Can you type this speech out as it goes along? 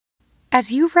As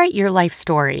you write your life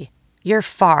story, you're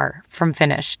far from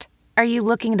finished. Are you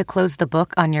looking to close the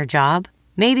book on your job?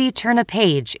 Maybe turn a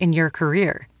page in your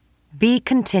career? Be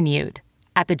continued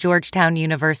at the Georgetown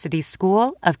University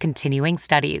School of Continuing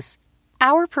Studies.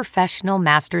 Our professional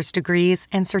master's degrees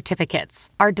and certificates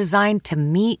are designed to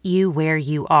meet you where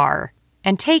you are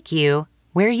and take you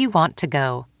where you want to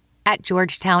go. At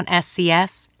Georgetown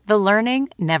SCS, the learning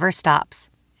never stops,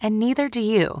 and neither do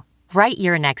you. Write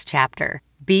your next chapter.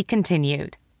 Be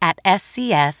continued at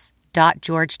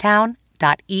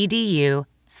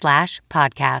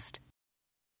scs.georgetown.edu/podcast.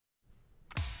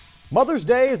 Mother's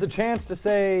Day is a chance to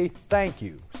say thank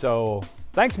you. So,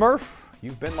 thanks, Murph.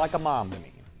 You've been like a mom to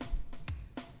me.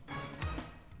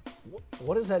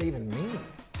 What does that even mean?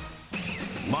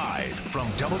 Live from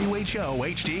WHO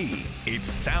HD, it's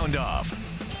Sound Off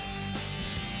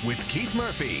with Keith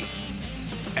Murphy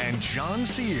and John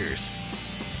Sears,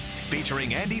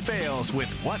 featuring Andy Fales with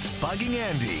What's Bugging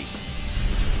Andy.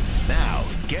 Now,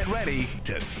 get ready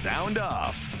to sound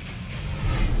off.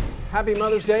 Happy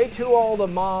Mother's Day to all the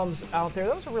moms out there.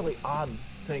 That was a really odd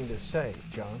thing to say,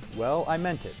 John. Well, I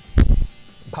meant it.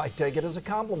 I take it as a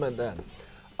compliment then.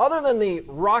 Other than the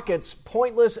Rockets'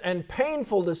 pointless and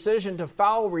painful decision to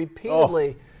foul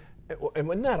repeatedly, and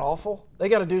wasn't that awful? They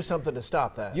got to do something to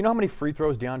stop that. You know how many free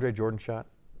throws DeAndre Jordan shot?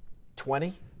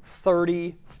 20?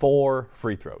 34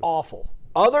 free throws. Awful.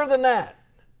 Other than that,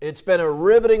 it's been a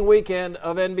riveting weekend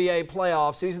of NBA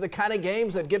playoffs. These are the kind of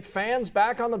games that get fans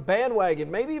back on the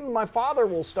bandwagon. Maybe even my father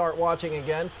will start watching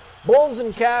again. Bulls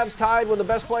and Cavs tied when the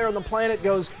best player on the planet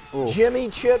goes Jimmy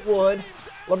Chitwood.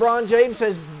 LeBron James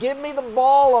says, "Give me the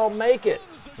ball, I'll make it."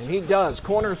 And he does.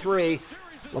 Corner three.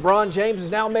 LeBron James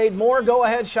has now made more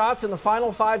go-ahead shots in the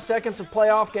final 5 seconds of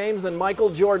playoff games than Michael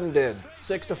Jordan did.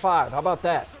 6-5. How about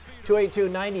that?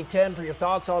 282-9010 for your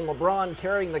thoughts on LeBron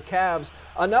carrying the Cavs.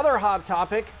 Another hot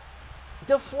topic,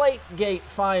 Deflategate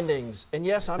findings. And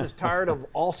yes, I'm as tired of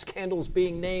all scandals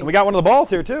being named. And we got one of the balls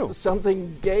here, too.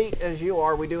 Something gate as you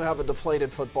are. We do have a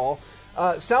deflated football.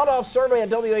 Sound off survey at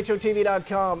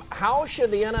WHOTV.com. How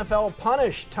should the NFL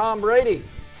punish Tom Brady?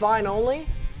 Fine only?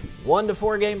 1 to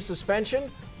 4 game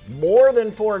suspension? More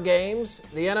than 4 games?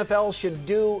 The NFL should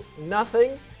do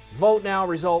nothing? Vote now.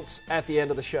 Results at the end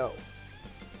of the show.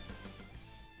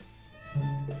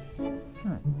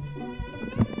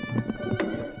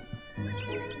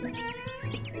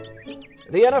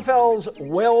 The NFL's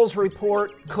Wells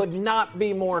report could not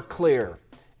be more clear.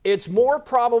 It's more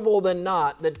probable than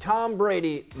not that Tom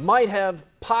Brady might have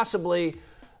possibly,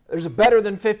 there's a better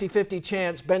than 50-50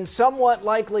 chance, been somewhat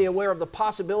likely aware of the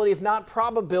possibility, if not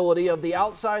probability, of the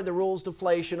outside the rules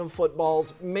deflation of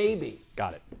football's maybe.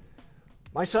 Got it.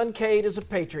 My son Cade is a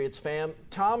Patriots fan.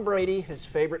 Tom Brady, his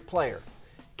favorite player.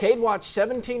 Cade watched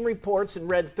 17 reports and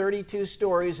read 32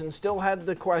 stories and still had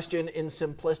the question in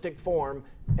simplistic form,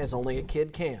 as only a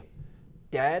kid can.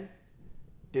 Dad,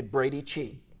 did Brady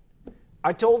cheat?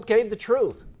 I told Cade the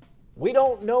truth. We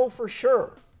don't know for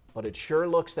sure, but it sure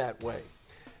looks that way.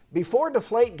 Before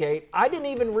Deflategate, I didn't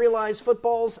even realize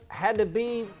footballs had to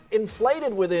be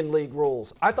inflated within league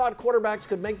rules. I thought quarterbacks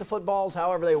could make the footballs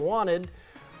however they wanted,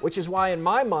 which is why, in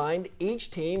my mind, each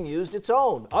team used its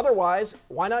own. Otherwise,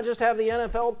 why not just have the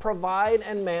NFL provide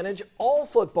and manage all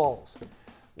footballs?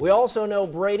 We also know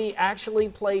Brady actually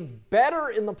played better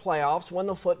in the playoffs when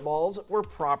the footballs were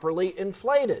properly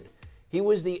inflated. He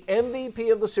was the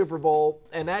MVP of the Super Bowl,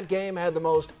 and that game had the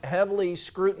most heavily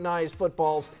scrutinized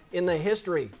footballs in the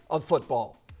history of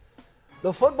football.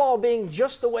 The football being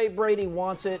just the way Brady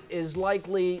wants it is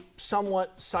likely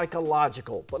somewhat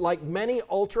psychological, but like many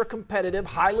ultra-competitive,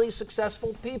 highly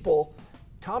successful people,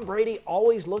 Tom Brady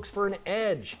always looks for an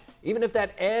edge, even if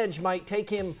that edge might take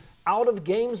him out of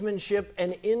gamesmanship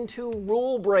and into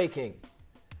rule breaking.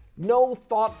 No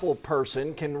thoughtful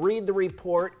person can read the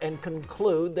report and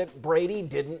conclude that Brady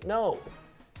didn't know.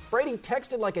 Brady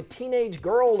texted like a teenage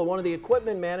girl to one of the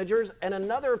equipment managers, and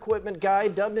another equipment guy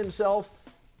dubbed himself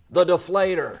the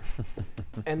Deflator.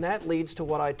 And that leads to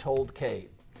what I told Cade.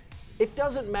 It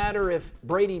doesn't matter if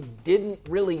Brady didn't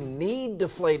really need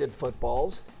deflated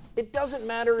footballs. It doesn't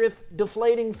matter if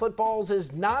deflating footballs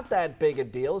is not that big a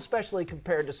deal, especially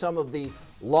compared to some of the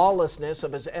lawlessness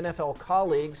of his NFL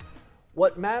colleagues.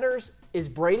 What matters is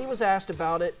Brady was asked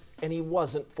about it and he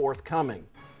wasn't forthcoming.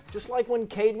 Just like when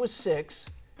Cade was 6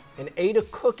 and ate a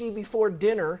cookie before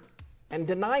dinner and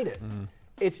denied it.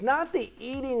 It's not the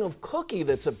eating of cookie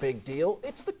that's a big deal,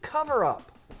 it's the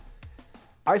cover-up.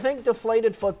 I think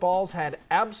deflated footballs had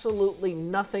absolutely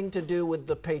nothing to do with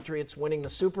the Patriots winning the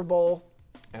Super Bowl,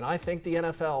 and I think the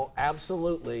NFL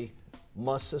absolutely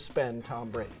must suspend Tom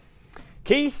Brady.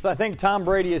 Keith, I think Tom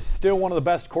Brady is still one of the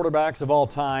best quarterbacks of all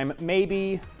time,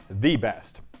 maybe the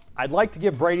best. I'd like to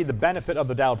give Brady the benefit of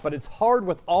the doubt, but it's hard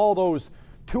with all those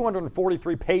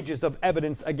 243 pages of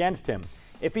evidence against him.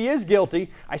 If he is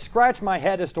guilty, I scratch my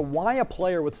head as to why a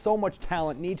player with so much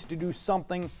talent needs to do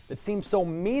something that seems so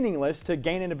meaningless to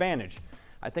gain an advantage.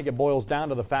 I think it boils down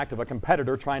to the fact of a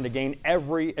competitor trying to gain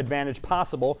every advantage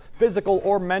possible, physical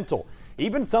or mental.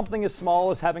 Even something as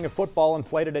small as having a football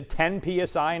inflated at 10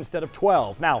 psi instead of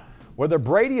 12. Now, whether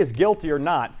Brady is guilty or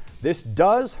not, this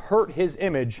does hurt his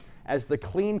image as the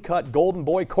clean-cut golden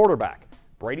boy quarterback.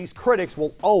 Brady's critics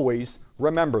will always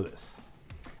remember this.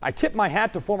 I tip my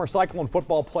hat to former Cyclone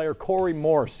football player Corey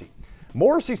Morrissey.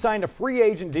 Morrissey signed a free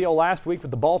agent deal last week with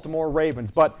the Baltimore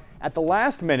Ravens, but at the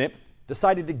last minute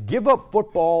decided to give up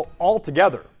football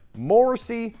altogether.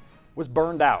 Morrissey was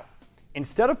burned out.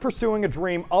 Instead of pursuing a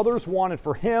dream others wanted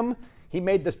for him, he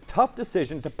made this tough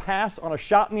decision to pass on a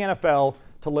shot in the NFL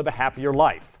to live a happier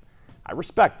life. I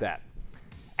respect that.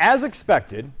 As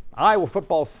expected, Iowa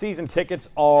football season tickets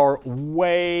are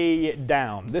way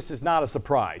down. This is not a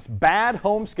surprise. Bad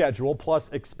home schedule plus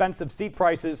expensive seat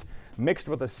prices mixed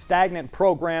with a stagnant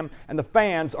program, and the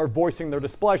fans are voicing their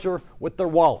displeasure with their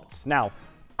wallets. Now,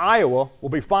 Iowa will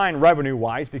be fine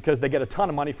revenue-wise because they get a ton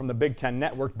of money from the Big Ten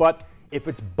Network, but if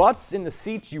it's butts in the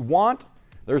seats you want,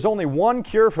 there's only one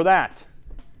cure for that: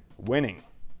 winning.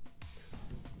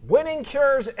 Winning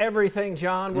cures everything,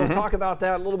 John. We'll talk about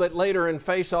that a little bit later in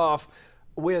Face Off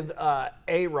with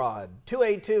A-Rod.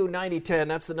 282-9010,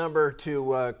 that's the number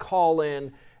to call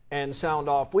in and sound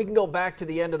off. We can go back to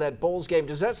the end of that Bulls game.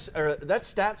 Does that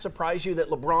stat surprise you that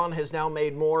LeBron has now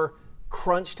made more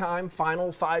crunch time,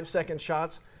 final 5-second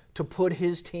shots to put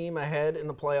his team ahead in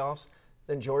the playoffs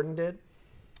than Jordan did?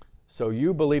 So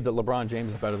you believe that LeBron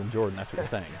James is better than Jordan? That's what you're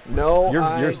saying. No,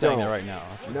 you're saying that right now.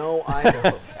 No, I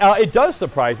don't. It does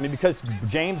surprise me because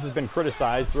James has been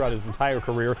criticized throughout his entire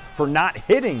career for not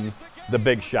hitting the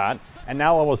big shot, and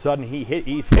now all of a sudden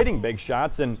he's hitting big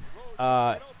shots. And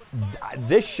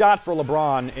this shot for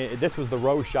LeBron, this was the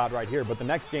Rose shot right here, but the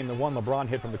next game, the one LeBron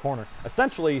hit from the corner,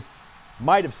 essentially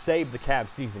might have saved the Cavs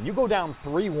season. You go down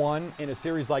 3-1 in a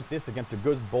series like this against a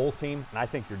good Bulls team, and I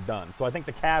think you're done. So I think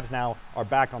the Cavs now are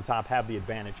back on top, have the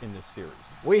advantage in this series.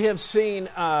 We have seen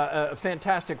a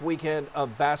fantastic weekend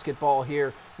of basketball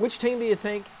here. Which team do you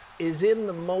think is in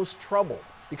the most trouble?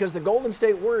 Because the Golden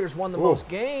State Warriors won the most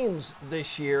games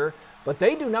this year, but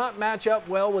they do not match up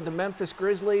well with the Memphis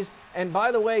Grizzlies. And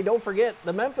by the way, don't forget,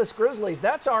 the Memphis Grizzlies,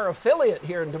 that's our affiliate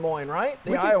here in Des Moines, right?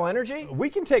 The Iowa Energy? We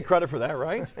can take credit for that,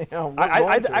 right? Yeah,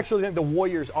 I actually think the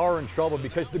Warriors are in trouble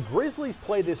because the Grizzlies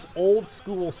play this old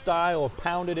school style of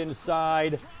pound it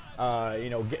inside,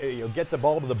 get the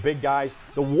ball to the big guys.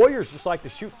 The Warriors just like to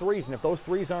shoot threes, and if those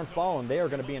threes aren't falling, they are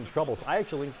going to be in trouble. So I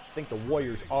actually think the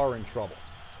Warriors are in trouble.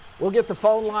 We'll get the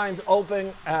phone lines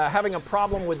open. Having a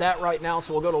problem with that right now,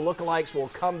 so we'll go to lookalikes. We'll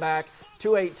come back.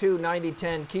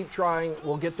 282-9010. Keep trying.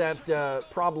 We'll get that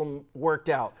problem worked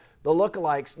out. The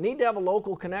lookalikes need to have a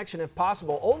local connection if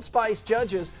possible. Old Spice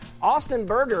judges Austin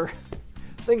Berger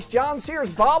thinks John Sears'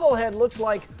 bobblehead looks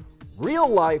like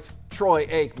real-life Troy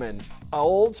Aikman.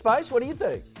 Old Spice, what do you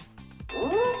think?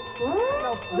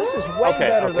 No, this is way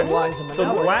better than Liza Minnelli.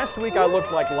 So last week I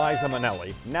looked like Liza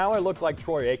Minnelli. Now I look like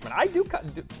Troy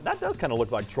Aikman. That does kind of look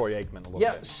like Troy Aikman a little bit.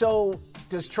 Yeah, so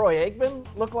does Troy Aikman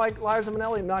look like Liza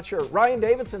Minnelli? I'm not sure. Ryan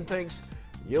Davidson thinks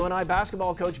UNI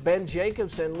basketball coach Ben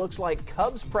Jacobson looks like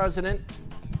Cubs president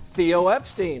Theo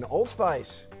Epstein. Old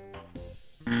Spice.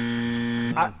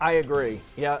 I agree.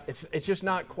 Yeah, it's just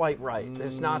not quite right.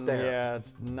 It's not there. Yeah,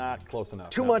 it's not close enough.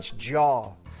 Too much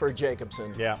jaw for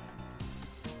Jacobson. Yeah.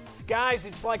 Guys,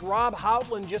 it's like Rob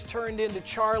Houtland just turned into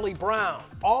Charlie Brown,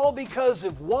 all because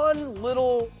of one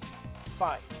little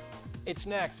fight. It's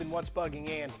next in What's Bugging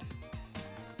Andy.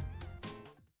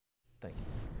 Thank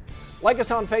you. Like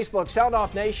us on Facebook, Sound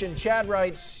Off Nation. Chad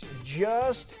writes,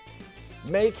 just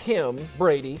make him,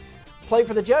 Brady, play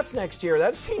for the Jets next year.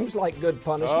 That seems like good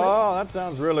punishment. Oh, that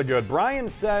sounds really good. Brian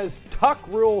says Tuck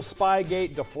Rule,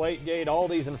 Spygate, Deflategate, all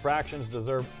these infractions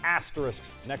deserve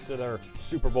asterisks next to their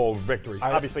Super Bowl victories.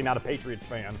 Obviously not a Patriots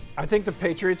fan. I think the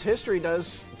Patriots' history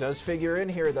does figure in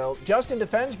here, though. Justin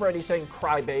defends Brady, saying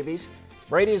crybabies.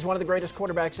 Brady is one of the greatest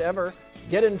quarterbacks ever.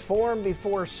 Get informed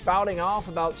before spouting off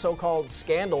about so-called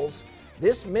scandals.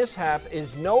 This mishap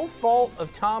is no fault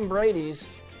of Tom Brady's.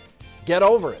 Get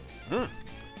over it.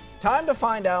 Time to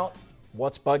find out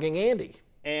what's bugging Andy.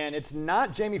 And it's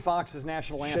not Jamie Foxx's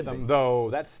national anthem,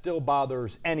 though. That still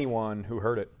bothers anyone who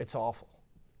heard it. It's awful.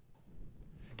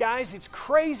 Guys, it's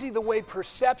crazy the way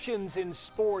perceptions in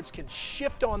sports can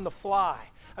shift on the fly.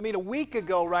 I mean, a week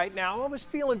ago right now, I was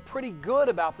feeling pretty good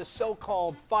about the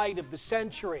so-called fight of the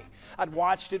century. I'd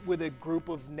watched it with a group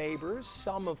of neighbors,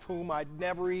 some of whom I'd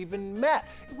never even met.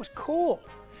 It was cool.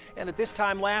 And at this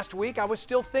time last week, I was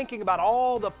still thinking about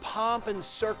all the pomp and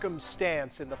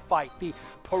circumstance in the fight, the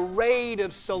parade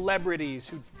of celebrities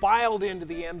who'd filed into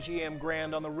the MGM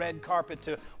Grand on the red carpet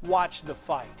to watch the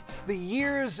fight, the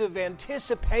years of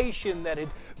anticipation that had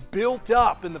built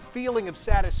up, and the feeling of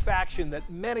satisfaction that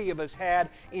many of us had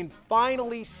in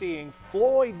finally seeing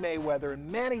Floyd Mayweather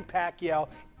and Manny Pacquiao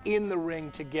in the ring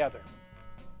together.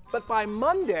 But by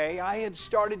Monday, I had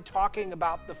started talking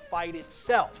about the fight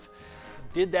itself.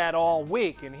 Did that all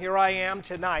week, and here I am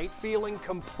tonight feeling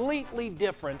completely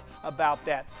different about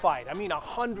that fight. I mean,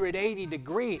 180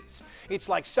 degrees. It's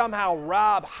like somehow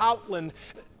Rob Houtland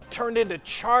turned into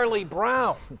Charlie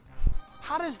Brown.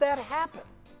 How does that happen?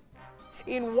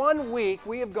 In 1 week,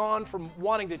 we have gone from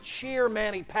wanting to cheer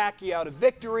Manny Pacquiao to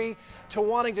victory to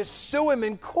wanting to sue him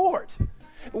in court.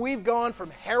 We've gone from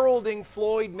heralding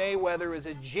Floyd Mayweather as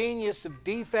a genius of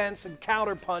defense and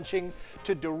counterpunching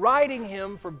to deriding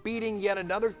him for beating yet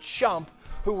another chump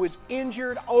who was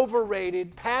injured,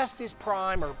 overrated, past his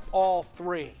prime, or all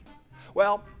three.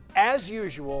 Well, as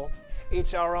usual,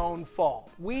 it's our own fault.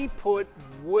 We put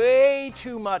way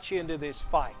too much into this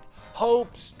fight.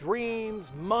 Hopes,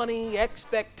 dreams, money,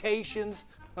 expectations.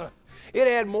 It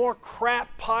had more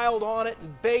crap piled on it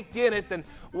and baked in it than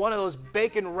one of those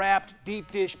bacon-wrapped deep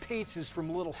dish pizzas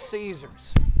from Little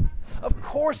Caesars. Of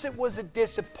course it was a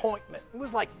disappointment. It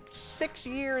was like 6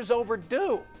 years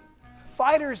overdue.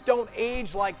 Fighters don't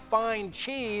age like fine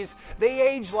cheese. They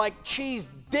age like cheese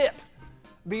dip.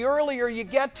 The earlier you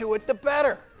get to it, the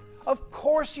better. Of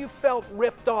course you felt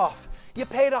ripped off. You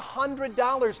paid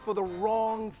 $100 for the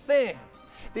wrong thing.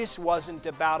 This wasn't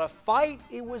about a fight,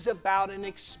 it was about an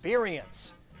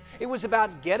experience. It was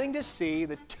about getting to see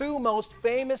the two most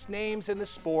famous names in the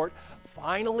sport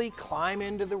finally climb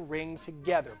into the ring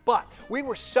together. But we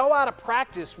were so out of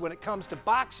practice when it comes to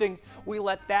boxing, we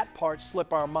let that part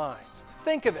slip our minds.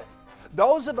 Think of it.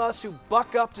 Those of us who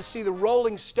buck up to see the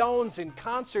Rolling Stones in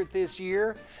concert this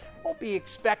year won't be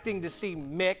expecting to see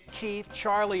Mick, Keith,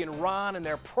 Charlie, and Ron in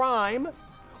their prime.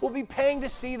 We'll be paying to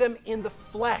see them in the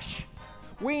flesh.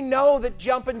 We know that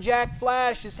Jumpin' Jack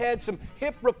Flash has had some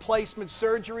hip replacement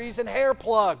surgeries and hair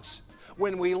plugs.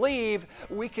 When we leave,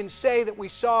 we can say that we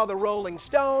saw the Rolling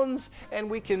Stones, and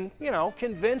we can,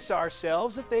 convince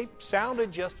ourselves that they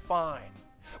sounded just fine.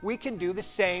 We can do the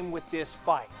same with this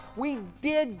fight. We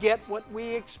did get what we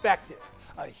expected,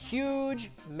 a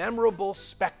huge, memorable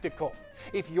spectacle.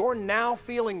 If you're now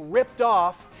feeling ripped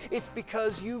off, it's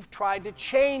because you've tried to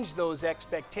change those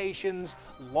expectations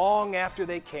long after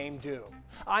they came due.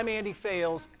 I'm Andy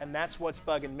Fales, and that's what's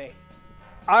bugging me.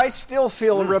 I still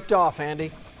feel ripped off, Andy.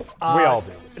 We all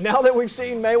do. Now that we've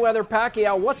seen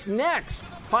Mayweather-Pacquiao, what's next?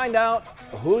 Find out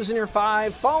who's in your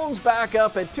five. Phones back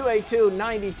up at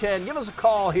 282-9010. Give us a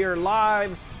call here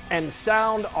live and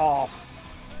sound off.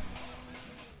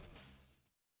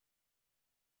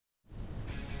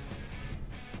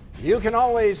 You can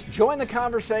always join the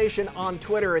conversation on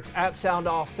Twitter. It's at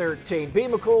SoundOff13. B.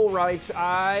 McCool writes,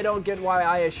 I don't get why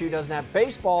ISU doesn't have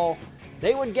baseball.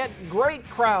 They would get great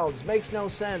crowds. Makes no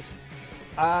sense.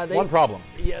 One problem.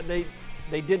 Yeah, they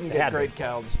didn't get great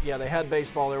crowds. Yeah, they had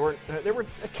baseball. There were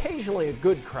occasionally a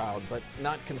good crowd, but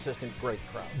not consistent great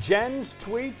crowd. Jen's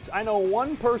tweets, I know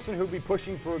one person who'd be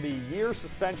pushing for the year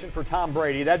suspension for Tom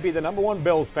Brady. That'd be the #1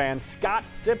 Bills fan, Scott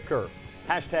Sipker.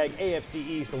 Hashtag AFC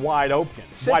East wide open.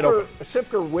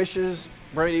 Sipker wishes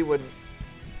Brady would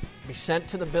be sent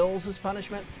to the Bills as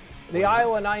punishment. The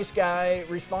Iowa nice guy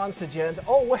responds to Jen's,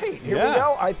 oh, wait, here we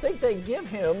go. I think they give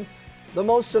him the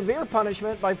most severe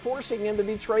punishment by forcing him to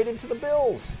be traded to the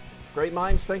Bills. Great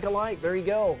minds think alike. There you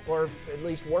go. Or at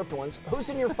least warped ones. Who's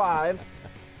in your five?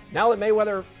 Now that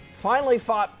Mayweather finally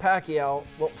fought Pacquiao,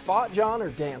 fought, John, or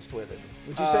danced with it?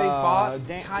 Would you say fought?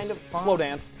 Kind of fought? Slow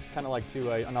danced, kind of like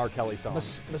to an R. Kelly song.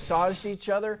 Massaged each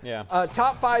other? Yeah.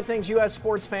 Top 5 things U.S.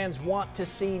 sports fans want to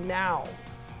see now.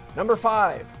 Number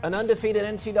 5, an undefeated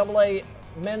NCAA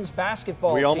men's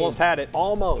basketball team. We almost had it.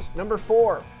 Almost. Number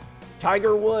 4,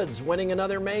 Tiger Woods winning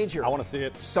another major. I want to see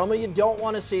it. Some of you don't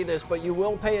want to see this, but you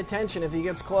will pay attention if he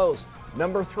gets close.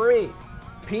 Number 3,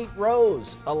 Pete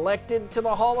Rose elected to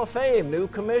the Hall of Fame. New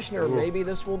commissioner. Ooh. Maybe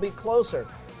this will be closer.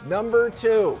 Number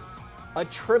 2, a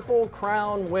Triple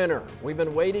Crown winner. We've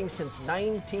been waiting since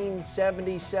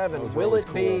 1977. Will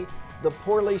it be the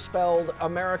poorly spelled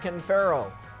American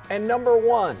Pharaoh? And number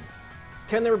 1,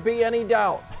 can there be any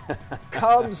doubt?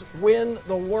 Cubs win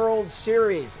the World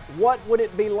Series. What would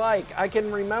it be like? I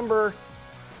can remember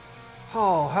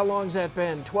Oh, how long's that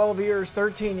been? 12 years,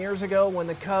 13 years ago when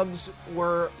the Cubs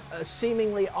were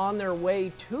seemingly on their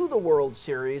way to the World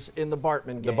Series in the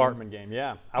Bartman game. The Bartman game,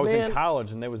 yeah. I was in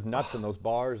college, and there was nuts in those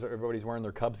bars. Everybody's wearing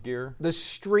their Cubs gear. The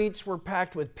streets were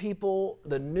packed with people.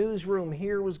 The newsroom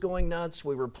here was going nuts.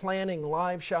 We were planning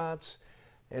live shots,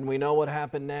 and we know what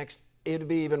happened next. It'd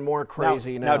be even more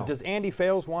crazy now. Now, does Andy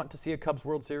Fales want to see a Cubs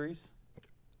World Series?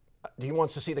 He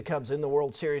wants to see the Cubs in the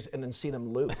World Series and then see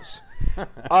them lose.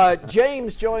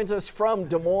 James joins us from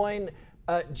Des Moines.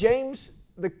 James,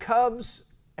 the Cubs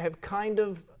have kind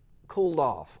of cooled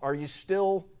off. Are you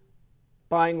still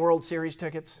buying World Series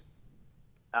tickets?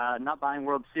 Not buying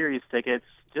World Series tickets,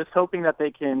 just hoping that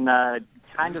they can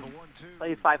kind of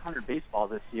play 500 baseball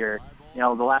this year. You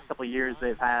know, the last couple of years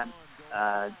they've had,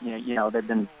 they've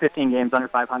been 15 games under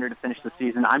 500 to finish the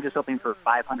season. I'm just hoping for a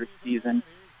 500 season.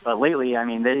 But lately, I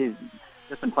mean, they've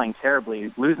just been playing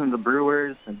terribly, losing the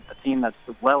Brewers, and a team that's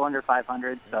well under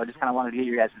 500. So I just kind of wanted to get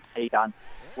your guys' take on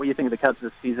what you think of the Cubs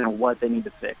this season and what they need to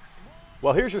fix.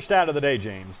 Well, here's your stat of the day,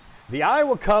 James. The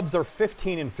Iowa Cubs are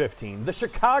 15-15. The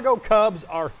Chicago Cubs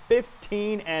are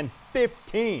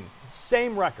 15-15.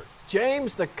 Same records.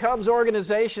 James, the Cubs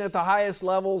organization at the highest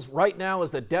levels right now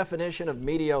is the definition of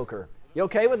mediocre. You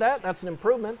okay with that? That's an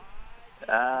improvement.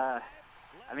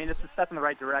 I mean, it's a step in the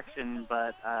right direction,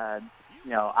 but,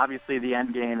 obviously the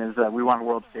end game is we want a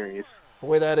World Series.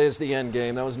 Boy, that is the end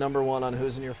game. That was number one on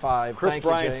Who's in Your Five. Chris Thank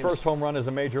Bryant's you, James. first home run as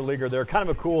a major leaguer there. Kind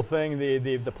of a cool thing.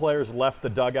 The players left the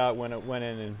dugout when it went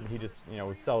in, and he just,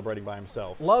 was celebrating by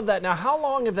himself. Love that. Now, how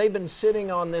long have they been sitting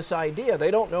on this idea?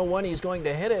 They don't know when he's going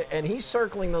to hit it, and he's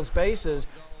circling those bases.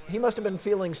 He must have been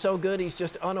feeling so good, he's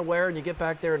just unaware, and you get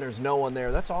back there and there's no one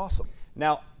there. That's awesome.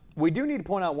 Now, we do need to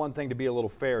point out one thing to be a little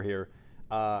fair here.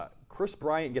 Chris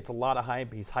Bryant gets a lot of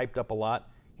hype. He's hyped up a lot.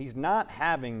 He's not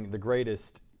having the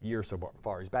greatest year so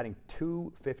far. He's batting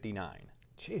 .259.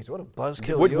 Jeez, what a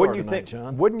buzzkill you are tonight,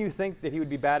 John. Wouldn't you think that he would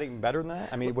be batting better than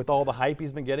that? I mean, with all the hype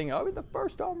he's been getting, the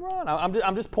first home run.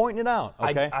 I'm just pointing it out,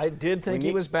 okay? I did think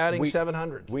he was batting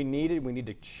 700. We need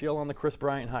to chill on the Chris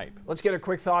Bryant hype. Let's get a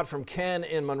quick thought from Ken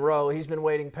in Monroe. He's been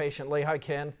waiting patiently. Hi,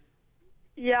 Ken.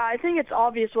 Yeah, I think it's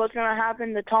obvious what's going to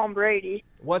happen to Tom Brady.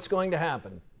 What's going to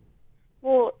happen?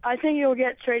 Well, I think he'll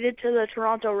get traded to the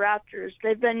Toronto Raptors.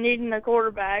 They've been needing a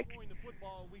quarterback.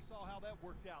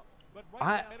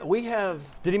 We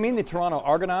have... Did he mean the Toronto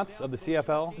Argonauts of the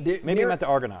CFL? Maybe he meant the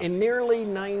Argonauts. In nearly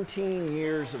 19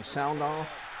 years of sound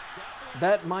off,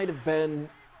 that might have been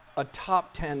a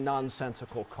top 10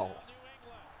 nonsensical call.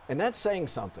 And that's saying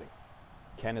something.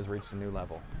 Ken has reached a new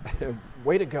level.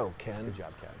 Way to go, Ken. Good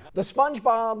job, Ken. The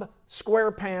SpongeBob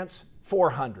SquarePants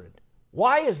 400.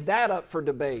 Why is that up for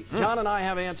debate? John and I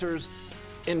have answers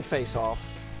in Face Off.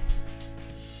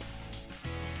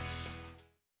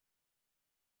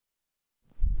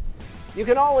 You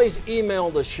can always email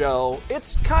the show.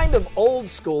 It's kind of old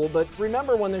school, but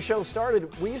remember when the show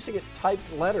started, we used to get typed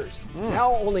letters.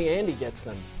 Now only Andy gets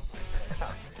them.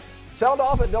 Sound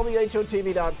off at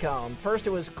WHOTV.com. First it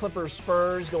was Clippers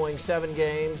Spurs going 7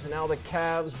 games. Now the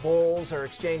Cavs Bulls are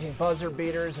exchanging buzzer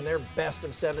beaters in their best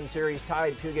of 7 series,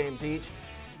 tied 2 games each.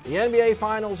 The NBA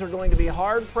Finals are going to be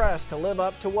hard pressed to live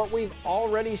up to what we've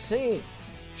already seen.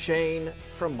 Shane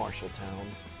from Marshalltown.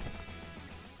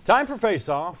 Time for Face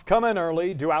Off. Come in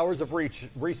early, do hours of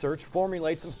research,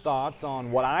 formulate some thoughts on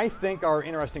what I think are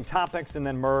interesting topics, and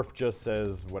then Murph just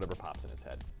says whatever pops in his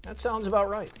head. That sounds about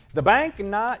right. The bank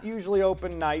not usually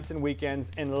open nights and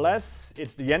weekends unless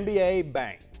it's the NBA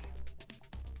bank.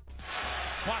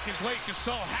 Clock is late.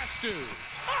 Gasol has to.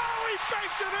 Oh, he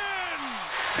banked it in!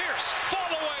 Pierce, fall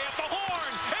away at the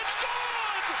horn. It's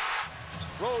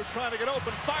good! Rose trying to get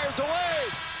open, fires away.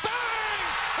 Bang!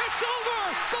 It's over!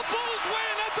 The Bulls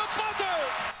win at the buzzer!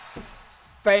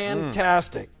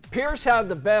 Fantastic. Pierce had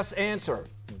the best answer.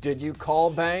 Did you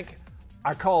call bank?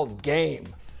 I called game.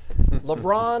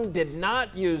 LeBron did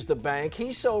not use the bank.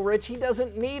 He's so rich, he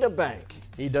doesn't need a bank.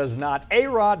 He does not.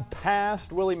 A-Rod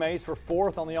passed Willie Mays for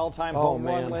 4th on the all-time home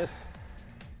run list.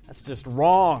 That's just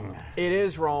wrong. It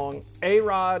is wrong.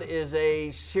 A-Rod is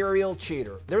a serial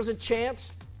cheater. There's a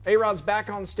chance A-Rod's back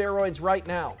on steroids right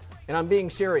now, and I'm being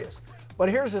serious. But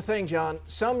here's the thing, John.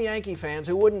 Some Yankee fans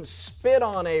who wouldn't spit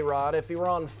on A-Rod if he were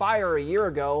on fire a year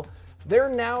ago, they're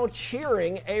now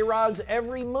cheering A-Rod's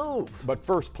every move. But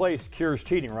first place cures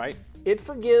cheating, right? It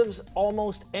forgives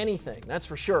almost anything, that's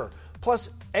for sure.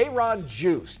 Plus, A-Rod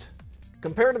juiced.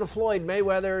 Compared to the Floyd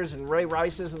Mayweathers and Ray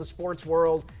Rices of the sports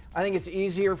world, I think it's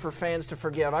easier for fans to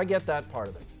forgive. I get that part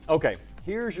of it. Okay,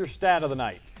 here's your stat of the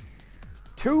night.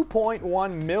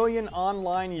 2.1 million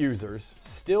online users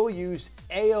still use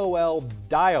AOL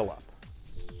dial-up.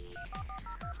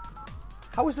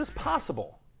 How is this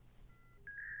possible?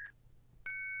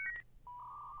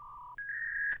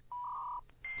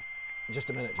 Just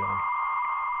a minute, John.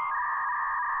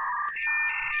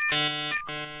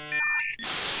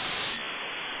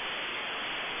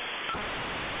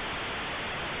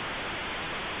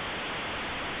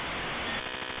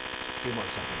 Just a few more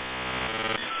seconds.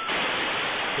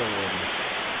 Still waiting.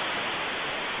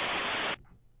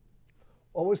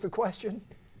 What was the question?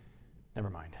 Never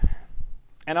mind.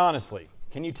 And honestly,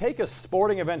 can you take a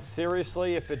sporting event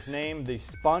seriously if it's named the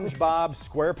SpongeBob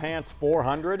SquarePants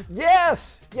 400?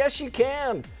 Yes! Yes, you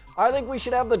can. I think we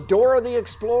should have the Dora the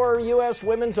Explorer U.S.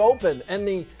 Women's Open and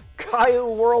the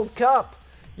Caillou World Cup.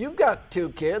 You've got 2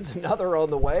 kids, another on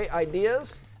the way.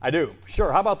 Ideas? I do.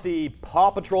 Sure. How about the Paw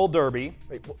Patrol Derby?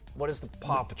 Wait, what is the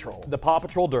Paw Patrol? The Paw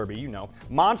Patrol Derby, you know.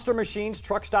 Monster Machines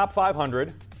Truck Stop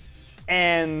 500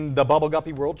 and the Bubble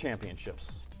Guppy World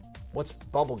Championships. What's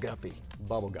Bubble Guppy?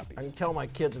 Bubble Guppies. I can tell my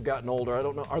kids have gotten older. I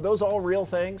don't know. Are those all real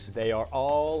things? They are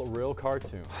all real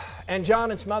cartoons. And John,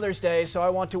 it's Mother's Day, so I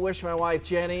want to wish my wife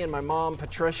Jenny and my mom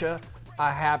Patricia a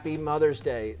happy Mother's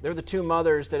Day. They're the 2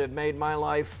 mothers that have made my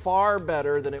life far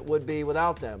better than it would be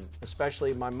without them,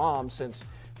 especially my mom, since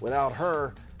without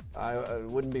her, I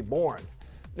wouldn't be born.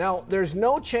 Now, there's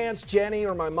no chance Jenny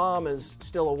or my mom is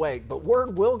still awake, but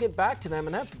word will get back to them,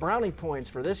 and that's brownie points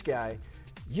for this guy.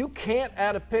 You can't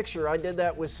add a picture. I did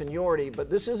that with seniority, but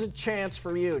this is a chance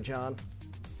for you, John.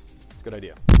 It's a good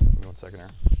idea. Give me 1 second here.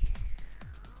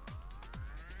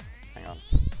 Hang on.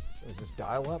 Is this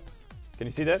dial-up? Can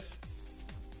you see that?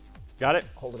 Got it?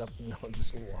 Hold it up. No,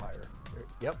 just a little higher.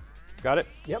 Yep. Got it?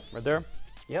 Yep. Right there?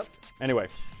 Yep. Anyway,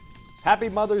 happy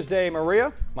Mother's Day,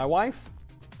 Maria, my wife,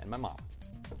 and my mom.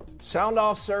 Sound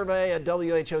off survey at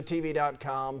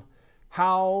WHOTV.com.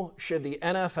 How should the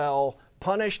NFL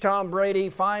punish Tom Brady?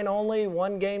 Fine only,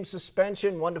 1-game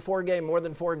suspension, 1 to 4 game, more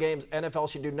than 4 games. NFL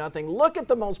should do nothing. Look at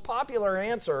the most popular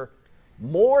answer.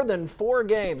 More than 4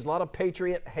 games. A lot of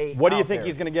Patriot hate. What do you think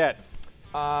he's going to get?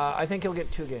 I think he'll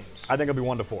get 2 games. I think it'll be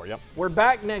 1 to 4, yep. We're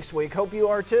back next week. Hope you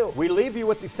are too. We leave you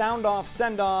with the sound off,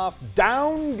 send off.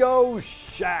 Down goes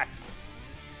Shaq.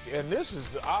 And this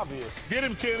is obvious. Get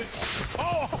him, Kenny.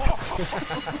 Oh!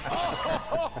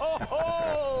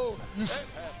 Oh! At halftime.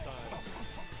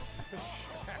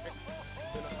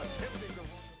 Attempting to...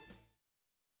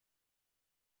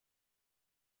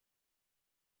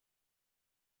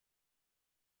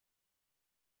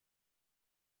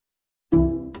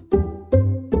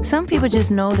 Some people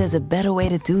just know there's a better way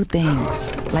to do things,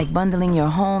 like bundling your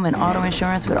home and auto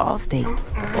insurance with Allstate,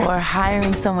 or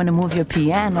hiring someone to move your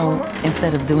piano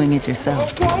instead of doing it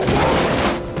yourself.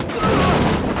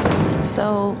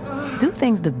 So, do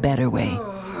things the better way.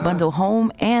 Bundle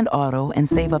home and auto and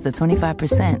save up to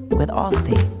 25% with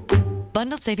Allstate.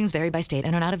 Bundled savings vary by state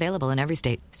and are not available in every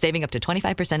state. Saving up to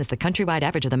 25% is the countrywide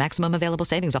average of the maximum available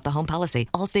savings off the home policy.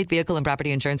 Allstate Vehicle and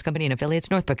Property Insurance Company and affiliates,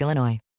 Northbrook, Illinois.